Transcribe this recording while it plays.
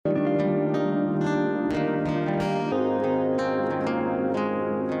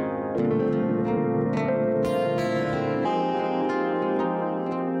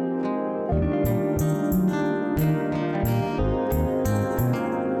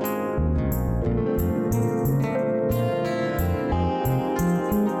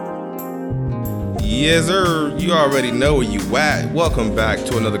Yes, sir. You already know where you at. Welcome back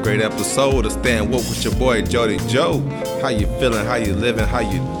to another great episode of Stand Woke with your boy Jody Joe. How you feeling? How you living? How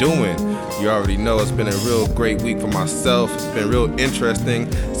you doing? You already know it's been a real great week for myself. It's been real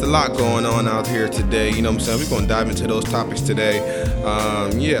interesting. It's a lot going on out here today. You know what I'm saying? We're going to dive into those topics today.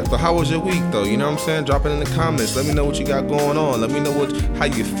 So how was your week though? You know what I'm saying? Drop it in the comments. Let me know what you got going on. Let me know how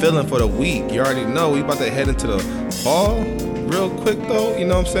you feeling for the week. You already know we about to head into the fall real quick though. You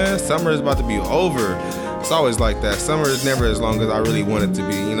know what I'm saying? Summer is about to be over. It's always like that. Summer is never as long as I really want it to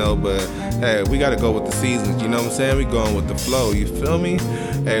be, you know, but hey, we got to go with the seasons, you know what I'm saying? We going with the flow, you feel me?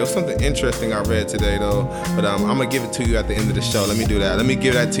 Hey, it was something interesting I read today though, but I'm going to give it to you at the end of the show. Let me do that. Let me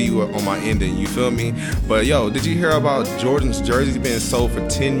give that to you on my ending, you feel me? But yo, did you hear about Jordan's jerseys being sold for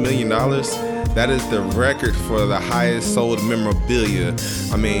 $10 million? That is the record for the highest sold memorabilia.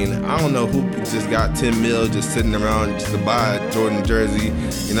 I mean, I don't know who just got 10 mil just sitting around just to buy a Jordan jersey.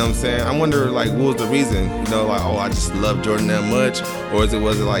 You know what I'm saying? I wonder, like, what was the reason? You know, like, oh, I just love Jordan that much? Or was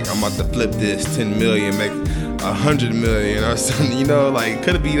it like, I'm about to flip this 10 million, make 100 million or something? You know, like,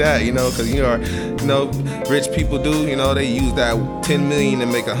 could it be that, you know? Because, you know, rich people do, you know, they use that 10 million to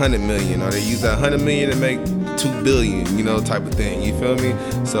make 100 million. Or they use that 100 million to make 2 billion, you know, type of thing, you feel me?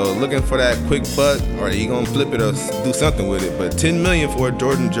 So looking for that quick buck, or are you gonna flip it or do something with it? But 10 million for a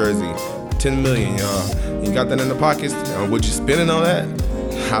Jordan jersey, 10 million, y'all. You got that in the pockets? Or would you spending on that?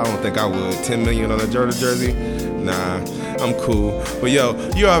 I don't think I would. 10 million on a Jordan jersey? Nah, I'm cool. But yo,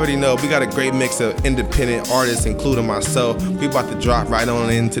 you already know we got a great mix of independent artists, including myself. We about to drop right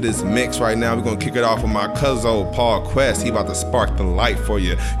on into this mix right now. We're gonna kick it off with my cousin Paul Quest. He about to spark the light for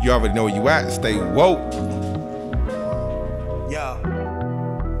you. You already know where you at. Stay woke.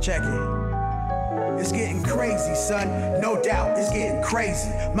 Yo, check it. It's getting crazy, son. No doubt, it's getting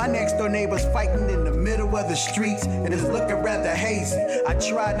crazy. My next door neighbor's fighting in the middle of the streets, and it's looking rather hazy. I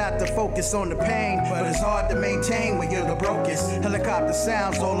try not to focus on the pain, but it's hard to maintain when you're the brokest. Helicopter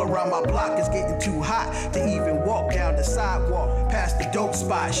sounds all around my block. It's getting too hot to even walk down the sidewalk. Past the dope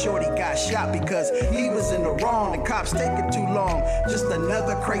spot, shorty got shot because he was in the wrong. The cops taking too long. Just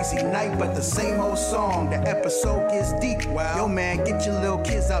another crazy night, but the same old song. The episode gets deep. Wow. Yo, man, get your little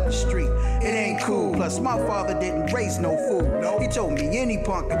kids out the street. It ain't cool. Plus, my father didn't raise no fool. He told me any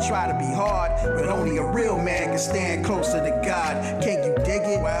punk could try to be hard, but only a real man can stand closer to God. Can you dig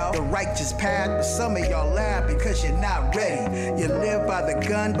it? The righteous path, but some of y'all laugh because you're not ready. You live by the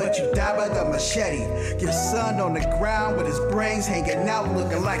gun, but you die by the machete. Your son on the ground with his brains hanging out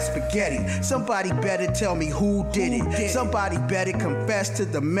looking like spaghetti. Somebody better tell me who did it. Somebody better confess to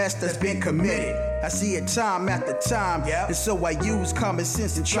the mess that's been committed. I see it time after time, and so I use common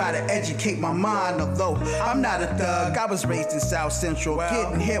sense and try to educate my mind. Although I'm not a thug, I was raised in South Central.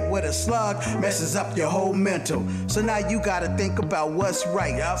 Getting hit with a slug messes up your whole mental. So now you gotta think about what's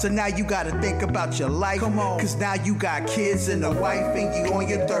right. So now you gotta think about your life. Cause now you got kids and a wife and you on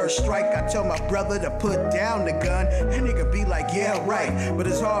your third strike. I tell my brother to put down the gun, and nigga be like, yeah, right. But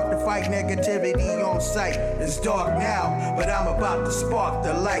it's hard to fight negativity on sight. It's dark now, but I'm about to spark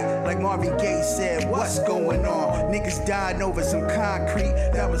the light. Like Marvin Gaye said, what's going on? Niggas dying over some concrete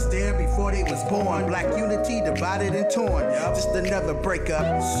that was there before they was born. Black unity divided and torn. Just another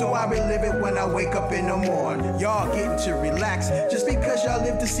breakup, so I relive it when I wake up in the morning. Y'all getting to relax. Just because y'all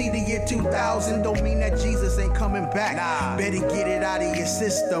live to see the year 2000 don't mean that Jesus ain't coming back. Better get it out of your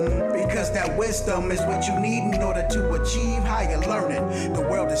system, because that wisdom is what you need in order to achieve higher learning. The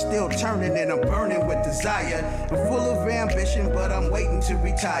world is still turning and I'm burning with desire. I'm full of ambition, but I'm waiting to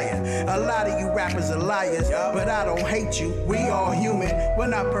retire. A lot of you rappers are liars, but I don't hate you. We all human. We're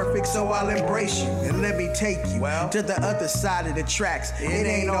not perfect, so I'll embrace you. And let me take you to the other side of the tracks. It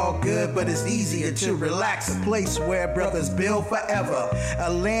ain't all good, but it's easier to relax. A place where brothers build forever.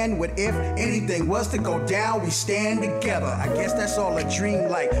 A land where if anything was to go down, we stand together. I guess that's all a dream,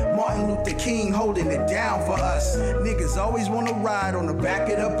 like Martin Luther King holding it down for us. Niggas always want to ride on the back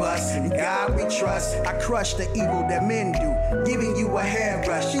of the bus. In God we trust. I crush the evil that men do, giving you a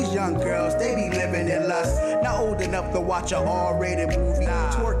hairbrush. These young girls, they be living in lust. Not old enough to watch a R-rated movie.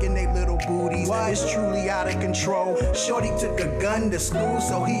 Twerking they little booties. It's truly out of control. Shorty took a gun to school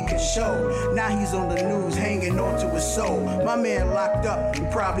so he could show. Now he's on the news hanging on to his soul. My man locked up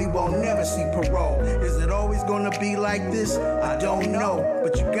and probably won't never see parole. Is it always gonna be like this? I don't know.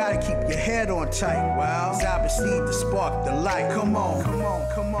 But you gotta keep your head on tight. Well, as I proceed to spark the light. Come on, come on,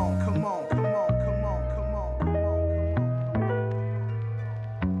 come on, come on, come on.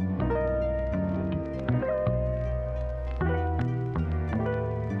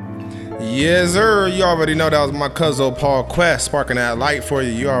 Yes, sir. You already know that was my cousin Paul Quest sparking that light for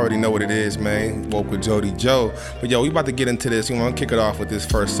you. You already know what it is, man. Woke with Jody Joe. But yo, we about to get into this. You want to kick it off with this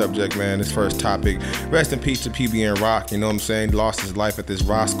first subject, man. This first topic. Rest in peace to PB and Rock. You know what I'm saying? He lost his life at this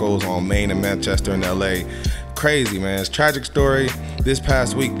Roscoe's on Main in Manchester in LA. Crazy, man. It's a tragic story. This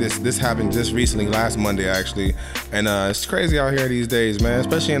past week, this happened just recently, last Monday actually, and it's crazy out here these days, man.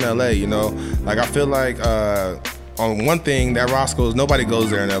 Especially in LA. You know, like I feel like. On one thing, that Roscoe's, nobody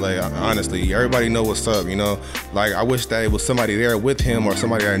goes there in LA, honestly. Everybody know what's up, you know? Like, I wish that it was somebody there with him or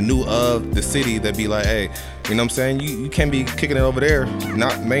somebody that knew of the city that'd be like, hey, you know what I'm saying? You can't be kicking it over there,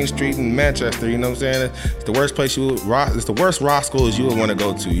 not Main Street in Manchester, you know what I'm saying? It's the worst place it's the worst Roscoe's you would want to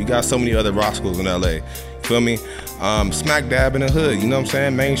go to. You got so many other Roscoe's in LA, feel me? Smack dab in the hood, you know what I'm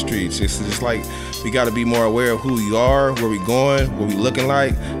saying? Main Streets. It's just like, we got to be more aware of who we are, where we going, what we looking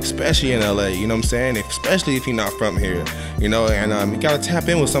like, especially in LA, you know what I'm saying? Especially if you're not from here, you know, and you got to tap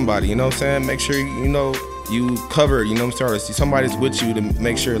in with somebody, you know what I'm saying? Make sure, you know, you covered, you know what I'm saying? See somebody's with you to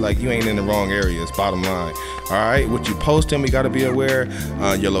make sure like you ain't in the wrong areas, bottom line. All right, what you posting, we got to be aware.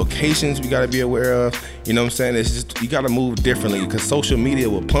 Your locations, we got to be aware of. You know what I'm saying? It's just, you got to move differently because social media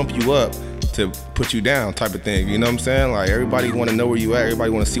will pump you up to put you down type of thing, you know what I'm saying? Like everybody want to know where you at,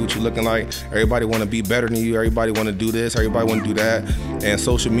 everybody want to see what you're looking like, everybody want to be better than you, everybody want to do this, everybody want to do that, and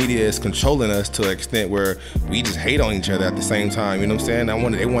social media is controlling us to an extent where we just hate on each other at the same time, you know what I'm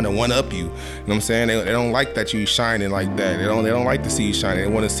saying? They want to one up you, you know what I'm saying? They don't like that you shining like that, they don't like to see you shining,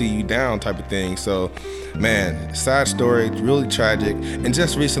 they want to see you down type of thing. So man, sad story, really tragic. And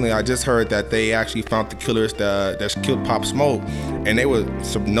just recently I just heard that they actually found the killers that killed Pop Smoke, and they were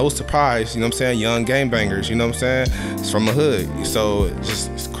no surprise, you know what I'm saying, young gangbangers, you know what I'm saying, it's from the hood. So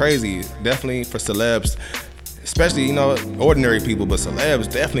it's crazy, definitely for celebs, especially, you know, ordinary people, but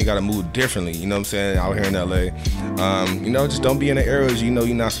celebs definitely got to move differently, you know what I'm saying, out here in LA. You know, just don't be in the areas you know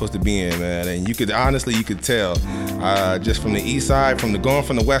you're not supposed to be in, man. And you could tell just from the east side, going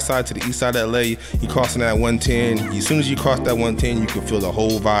from the west side to the east side of LA, you crossing that 110, as soon as you cross that 110, you can feel the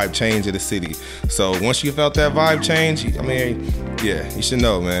whole vibe change of the city. So once you felt that vibe change, I mean, yeah, you should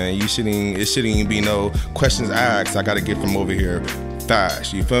know, man. It shouldn't even be no questions asked. I got to get from over here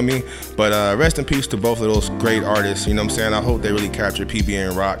fast, you feel me? But rest in peace to both of those great artists, you know what I'm saying? I hope they really capture PB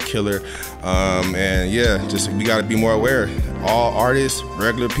and Rock Killer. And yeah, just we got to be more aware. All artists,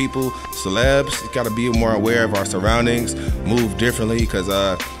 regular people, celebs, got to be more aware of our surroundings, move differently, because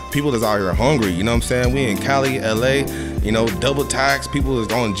people that's out here hungry, you know what I'm saying? We in Cali, LA, you know, double tax, people is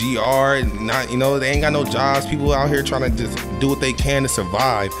on GR, not, you know, they ain't got no jobs, people out here trying to just do what they can to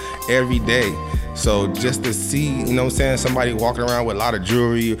survive every day. So just to see, you know what I'm saying, somebody walking around with a lot of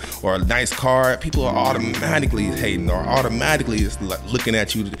jewelry or a nice car, people are automatically hating or automatically just looking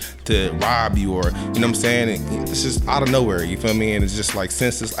at you to rob you, or, you know what I'm saying? It's just out of nowhere, you feel me? And it's just like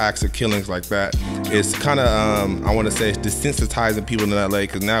senseless acts of killings like that. It's kind of, I want to say, it's desensitizing people in LA,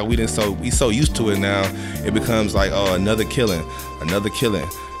 because now we so used to it now, it becomes like, oh, another killing.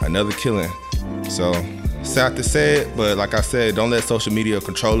 So sad to say it, but like I said, don't let social media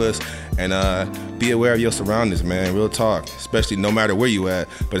control us, and be aware of your surroundings, man. Real talk, especially no matter where you at,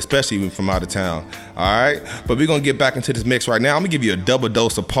 but especially even from out of town. All right, but we're gonna get back into this mix right now. I'm gonna give you a double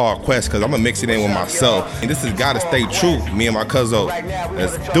dose of Paul Quest, because I'm gonna mix it in with myself, and this has got to stay true. Me and my cousin,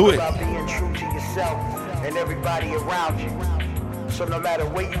 let's do it. About being true to yourself and everybody around you. So no matter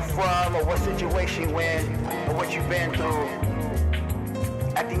where you from or what situation you're in or what you've been through,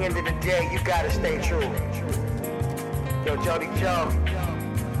 at the end of the day, you gotta stay true. Yo, Jody Joe,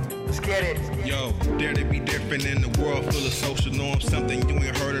 let's get it. Yo, dare to be different in the world full of social norms. Something you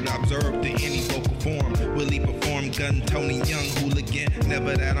ain't heard or observed in any vocal form. Willie perform, gun, Tony Young, hooligan.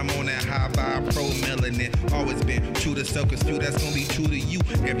 Never that I'm on that high vibe, pro melanin. Always been true to self, cause few that's gonna be true to you.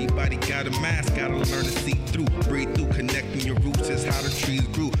 Everybody got a mask, gotta learn to see through. Breathe through, connecting your roots is how the trees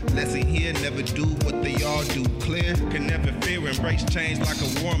grew. Lesson here, never do what they all do. Clear, can never fear, embrace change like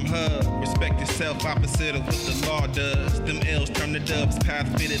a warm hug. Respect yourself, opposite of what the law does. Them L's turn to dubs, path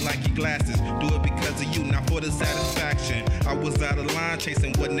fitted like your glasses. Do it because of you, not for the satisfaction. I was out of line,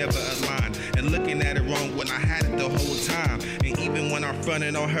 chasing what never aligned, and looking at it wrong when I had it the whole time. And even when I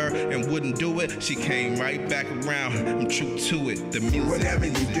fronted on her and wouldn't do it, she came right back around. I'm true to it, the music. Whatever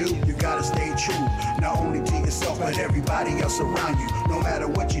you do, you gotta stay true. Not only to yourself, but everybody else around you. No matter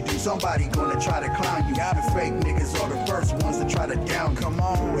what you do, somebody gonna try to climb you. The fake niggas are the first ones to try to down. Come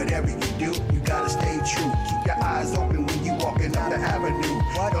on, whatever you do, you gotta stay true. Keep your eyes open when you walking up the avenue.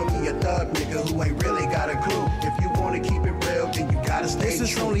 Don't be a thug nigga who ain't really got a clue. If you wanna keep it real, then you gotta stay true. This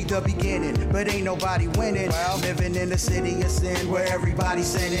is only the beginning, but ain't nobody winning. Living in a city of sin where everybody's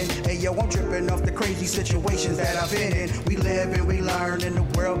sinning. Hey yo, I'm tripping off the crazy situations that I've been in. We live and we learn and the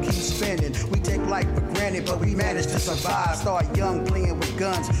world keeps spinning. We take life for granted, but we manage to survive. Start young, playing with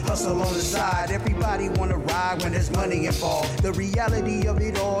guns, hustle on the side. Everybody wanna ride when there's money involved. The reality of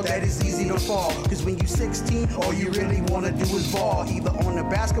it all, that it's easy to fall. Cause when you 16, all you really wanna do is ball. Either on the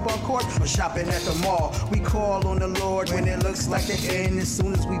basketball court or shopping at the mall. We call on the Lord when it looks like the end. As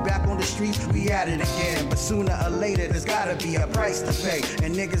soon as we back on the street, we at it again. But sooner or later, there's gotta be a price to pay.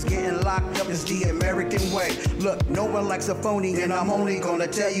 And niggas getting locked up is the American way. Look, no one likes a phony, and I'm only gonna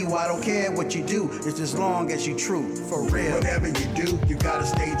tell you I don't care what you do. It's as long as you true, for real. Whatever you do, you gotta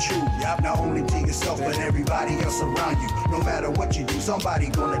stay true. Not only to yourself, but everybody else around you. No matter what you do, somebody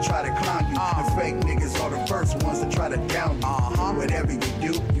gonna try to clown you. The fake niggas are the first ones to try to down you. Whatever you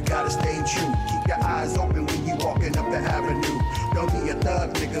do, you gotta stay true. Keep your eyes open when you walking up the avenue. Don't be a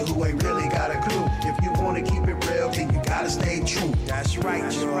thug nigga who ain't really got a clue. If you wanna keep it real, then you gotta stay true. That's right,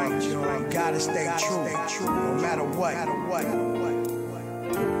 you gotta stay true. No matter what.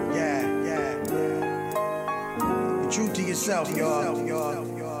 Yeah. Be true to yourself, y'all.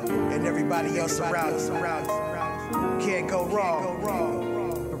 And everybody else around you. Can't go wrong.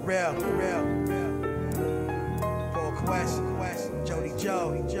 For real. Paul Quest, Jody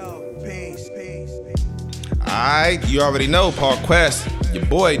Joe, peace. Alright, you already know Paul Quest, your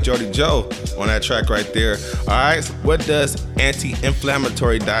boy Jody Joe on that track right there. Alright, so what does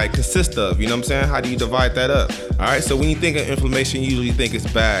anti-inflammatory diet consist of? You know what I'm saying? How do you divide that up? Alright, so when you think of inflammation, you usually think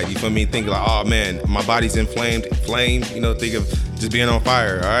it's bad. You feel me? Think like, oh man, my body's inflamed, you know, think of just being on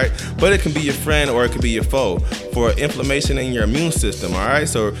fire, alright? But it can be your friend or it can be your foe for inflammation in your immune system, alright?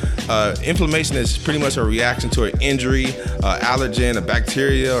 So inflammation is pretty much a reaction to an injury, allergen, a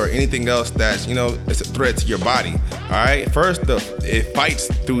bacteria, or anything else that's, you know, it's a threat to your body, alright? First, it fights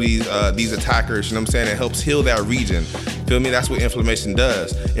through these attackers, you know what I'm saying? It helps heal that region. Feel me? That's what inflammation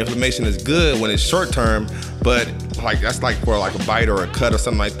does. Inflammation is good when it's short term, but that's like for like a bite or a cut or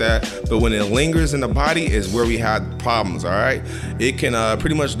something like that. But when it lingers in the body is where we have problems, all right? It can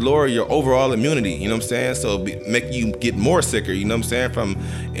pretty much lower your overall immunity, you know what I'm saying? So make you get more sicker, you know what I'm saying, from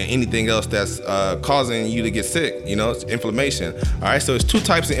anything else that's causing you to get sick, you know, it's inflammation. All right, so it's two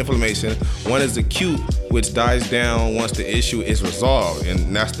types of inflammation. One is acute, which dies down once the issue is resolved,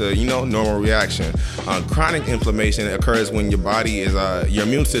 and that's the, you know, normal reaction. Chronic inflammation occurs when your body is, your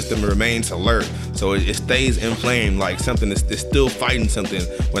immune system remains alert, so it stays inflamed, like something is still fighting something,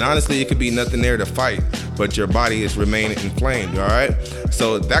 when honestly it could be nothing there to fight, but your body is remaining inflamed, all right?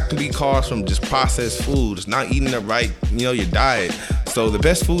 So that can be caused from just processed foods, not eating the right, you know, your diet. So the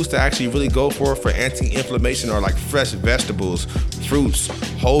best foods to actually really go for anti-inflammation are like fresh vegetables, fruits,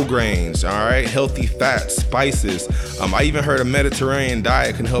 whole grains, all right, healthy fats, spices. I even heard a Mediterranean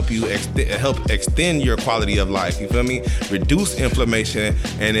diet can help you extend your quality of life. You feel me? Reduce inflammation,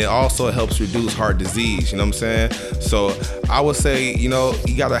 and it also helps reduce heart disease. You know what I'm saying? So I would say, you know,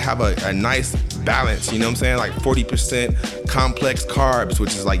 you gotta have a nice balance. You know what I'm saying? Like 40% complex carbs,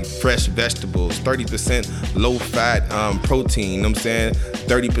 which is like fresh vegetables, 30% low fat protein. You know what I'm saying?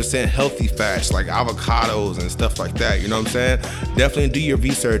 30% healthy fats like avocados and stuff like that. You know what I'm saying? Definitely do your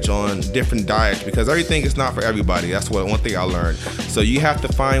research on different diets, because everything is not for everybody. That's one thing I learned. So you have to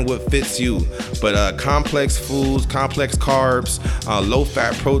find what fits you. But complex foods, complex carbs, low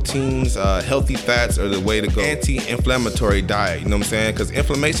fat proteins, healthy fats are the way to go. Anti-inflammatory diet, you know what I'm saying? Because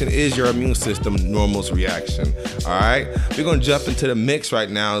inflammation is your immune system normal's reaction. All right, we're gonna jump into the mix right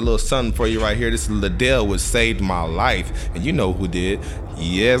now. A little something for you right here. This is Liddell with Saved My Life, and you know who did.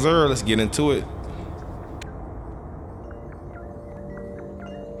 Yes, sir. Let's get into it.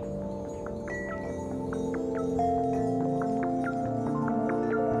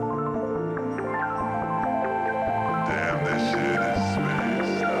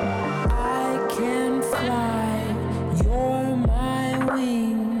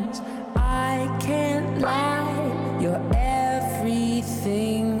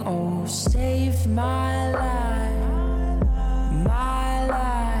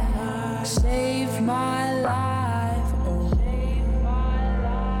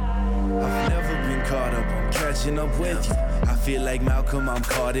 Up with you, I feel like Malcolm, I'm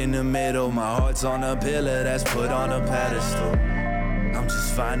caught in the middle. My heart's on a pillar that's put on a pedestal. I'm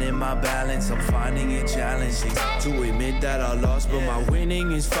just finding my balance, I'm finding it challenging to admit that I lost, but my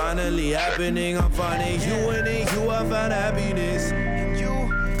winning is finally happening. I'm finding you winning, you have found happiness.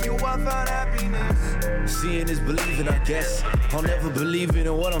 You I found happiness. Seeing is believing, I guess. I'll never believe it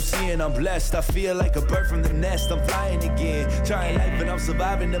in what I'm seeing, I'm blessed. I feel like a bird from the nest, I'm flying again. Trying life and I'm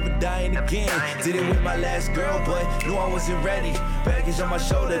surviving, never dying again. Did it with my last girl, but knew I wasn't ready. Baggage on my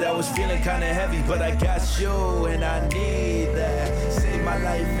shoulder that was feeling kinda heavy, but I got you and I need that. Save my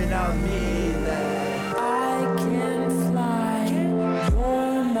life and I'll need that. I can fly,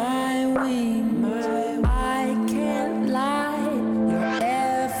 you're my wings. I can't lie, you're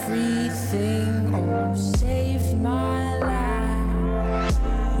everything. Oh, save my life,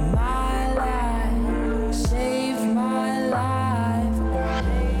 save my life,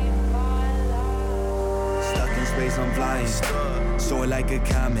 save my life. Stuck in space, I'm flying. Soar like a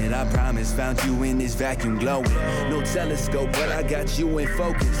comet, I promise. Found you in this vacuum glowing. No telescope, but I got you in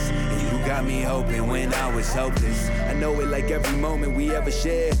focus. And you got me hoping when I was hopeless. I know it like every moment we ever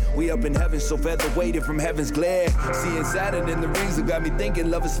shared. We up in heaven, so feather weighted from heaven's glare. Seeing Saturn and the rings have got me thinking.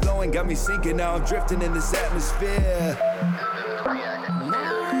 Love is flowing, got me sinking. Now I'm drifting in this atmosphere.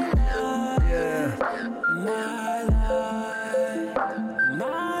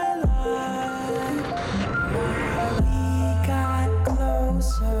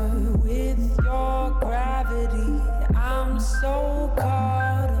 With your gravity, I'm so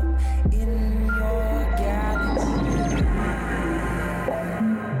caught up in your galaxy.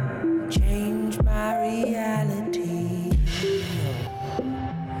 Change my reality.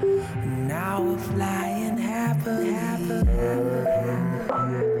 Now we're flying happily.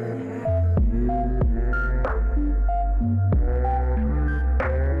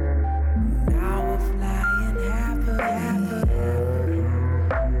 Now we're flying happily.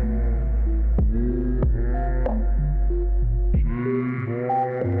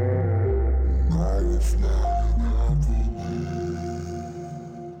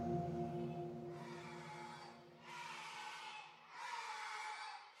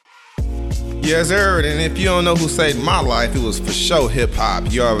 Yes, sir. And if you don't know who saved my life, it was for sure hip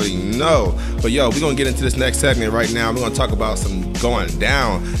hop. You already know. But yo, we're gonna get into this next segment right now. We're gonna talk about some going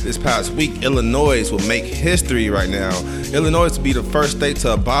down. This past week, Illinois will make history right now. Illinois will be the first state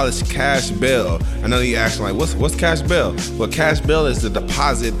to abolish cash bail. I know you're asking like, what's cash bail? Well, cash bail is the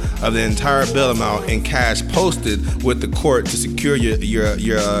deposit of the entire bail amount in cash posted with the court to secure your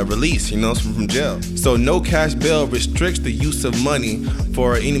release, from jail. So no cash bail restricts the use of money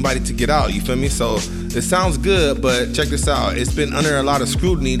for anybody to get out. You feel me? So it sounds good, but check this out. It's been under a lot of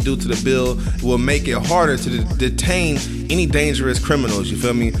scrutiny due to the bill. It will make it harder to detain any dangerous criminals, you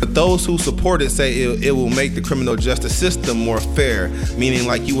feel me? But those who support it say it will make the criminal justice system more fair, meaning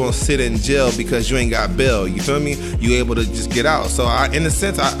like you won't sit in jail because you ain't got bail, you feel me? You able to just get out. So in a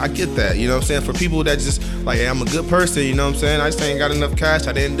sense, I get that, you know what I'm saying? For people that just like, hey, I'm a good person, you know what I'm saying? I just ain't got enough cash,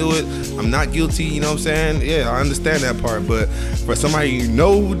 I didn't do it, I'm not guilty, you know what I'm saying? Yeah, I understand that part, but for somebody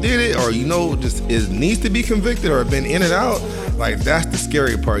who did it, or just needs to be convicted or been in and out, like that's the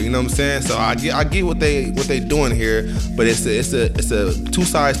scary part, you know what I'm saying? So I get what they doing here, but it's a two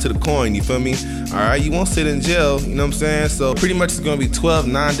sides to the coin, you feel me? All right, you won't sit in jail, you know what I'm saying? So pretty much it's gonna be 12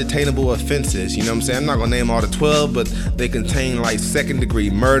 non-detainable offenses, you know what I'm saying? I'm not gonna name all the 12, but they contain like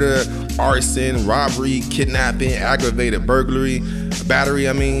second-degree murder, arson, robbery, kidnapping, aggravated battery,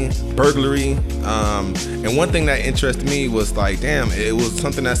 burglary. And one thing that interested me was like, damn, it was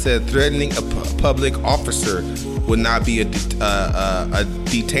something that said threatening a public officer would not be a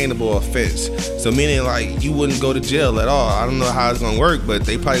detainable offense. So meaning like you wouldn't go to jail at all. I don't know how it's gonna work, but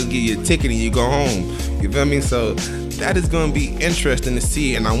they probably give you a ticket and you go home. You feel me? So that is gonna be interesting to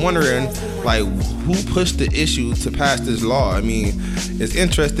see. And I'm wondering like who pushed the issue to pass this law. I mean, it's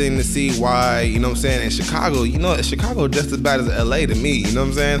interesting to see why, you know what I'm saying, in Chicago, Chicago just as bad as LA to me, you know what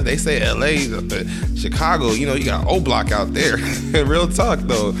I'm saying? They say LA, but Chicago, you got O-Block out there. Real talk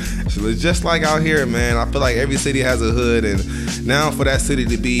though. It's just like out here, man. I feel like every city has a hood, and now for that city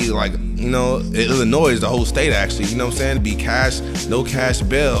to be like, Illinois is the whole state actually, you know what I'm saying? To be no cash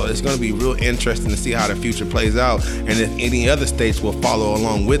bail. It's going to be real interesting to see how the future plays out and if any other states will follow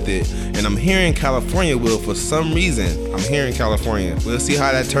along with it. And I'm hearing California will for some reason. I'm hearing California. We'll see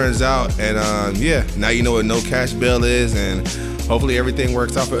how that turns out. And now you know what no cash bail is, and hopefully everything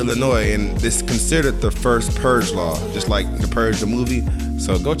works out for Illinois. And this is considered the first purge law, just like the Purge the movie.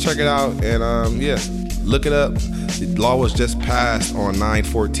 So go check it out and look it up. The law was just passed on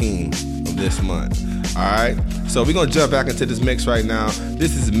 9/14 of this month. All right, so we're gonna jump back into this mix right now.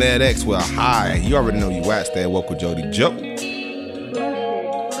 This is MedX with High. You already know you at Stan Woke with Jody Joe.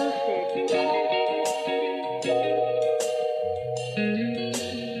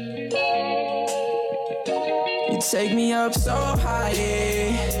 Take me up so high,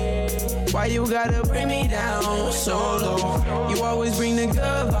 yeah. Why you gotta bring me down so low? You always bring the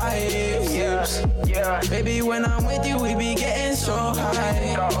good vibes, yeah. Baby, when I'm with you, we be getting so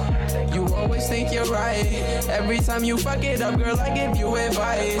high. You always think you're right. Every time you fuck it up, girl, I give you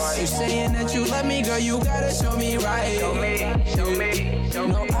advice. You saying that you love me, girl, you gotta show me right. Show me.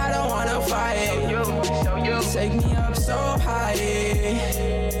 No, I don't wanna fight. Take me up so high,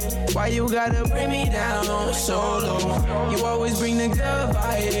 yeah. Why you gotta bring me down so low? You always bring the good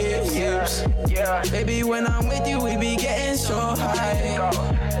vibes, yeah. Baby, when I'm with you, we be getting so high.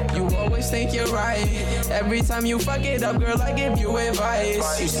 You always think you're right. Every time you fuck it up, girl, I give you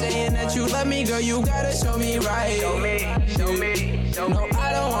advice. You saying that you love me, girl, you gotta show me right. Show me. No,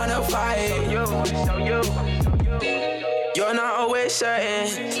 I don't wanna fight. You're not always certain,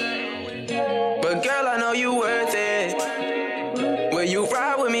 but girl, I know you worth it. Will you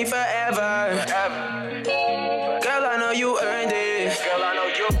ride with me forever? Girl, I know you earned it.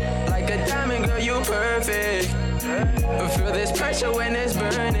 Like a diamond, girl, you perfect. Feel this pressure when it's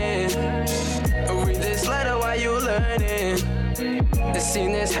burning. Read this letter while you learning.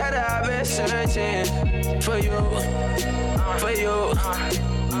 Seen this header, I've been searching for you, for you,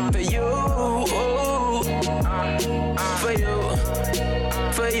 for you,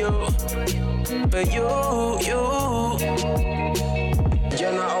 for you.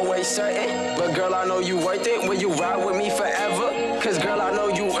 You're not always certain, but girl, I know you worth it. Will you ride with me forever? Cause girl, I know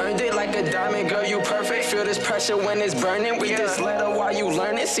you earned it. Like a diamond, girl, you perfect. Feel this pressure when it's burning. Read this letter while you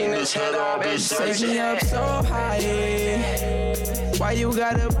learn it. Seen this header, I've been searching. Take me up so high, yeah. Why you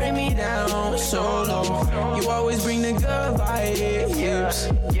gotta bring me down so low? You always bring the good vibes,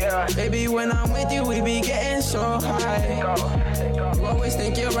 yeah. Baby, when I'm with you, we be getting so high. You always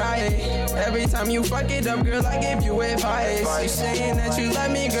think you're right. Every time you fuck it up, girl, I give you advice. You saying that you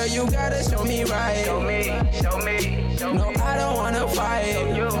love me, girl, you gotta show me right. Show me. No, I don't wanna fight.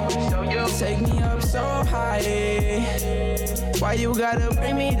 Take me up so high. Why you gotta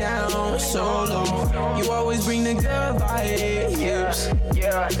bring me down so low? You always bring the good vibes,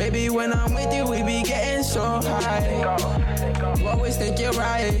 yeah. Baby, when I'm with you, we be getting so high. You always think you're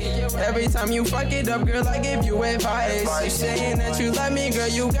right. Every time you fuck it up, girl, I give you advice. You saying that you love me, girl,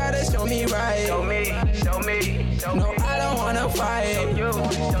 you gotta show me right. Show me. No, I don't wanna fight.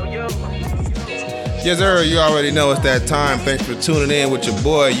 Yes, sir, you already know it's that time. Thanks for tuning in with your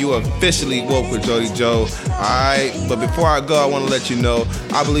boy. You officially woke with Jody Joe. Alright, but before I go, I want to let you know,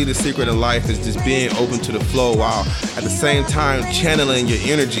 I believe the secret in life is just being open to the flow while at the same time channeling your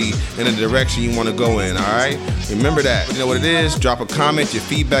energy in the direction you want to go in, alright? Remember that. You know what it is? Drop a comment, your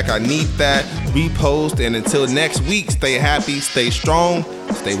feedback, I need that. Repost, and until next week, stay happy, stay strong,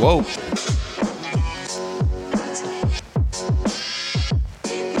 stay woke.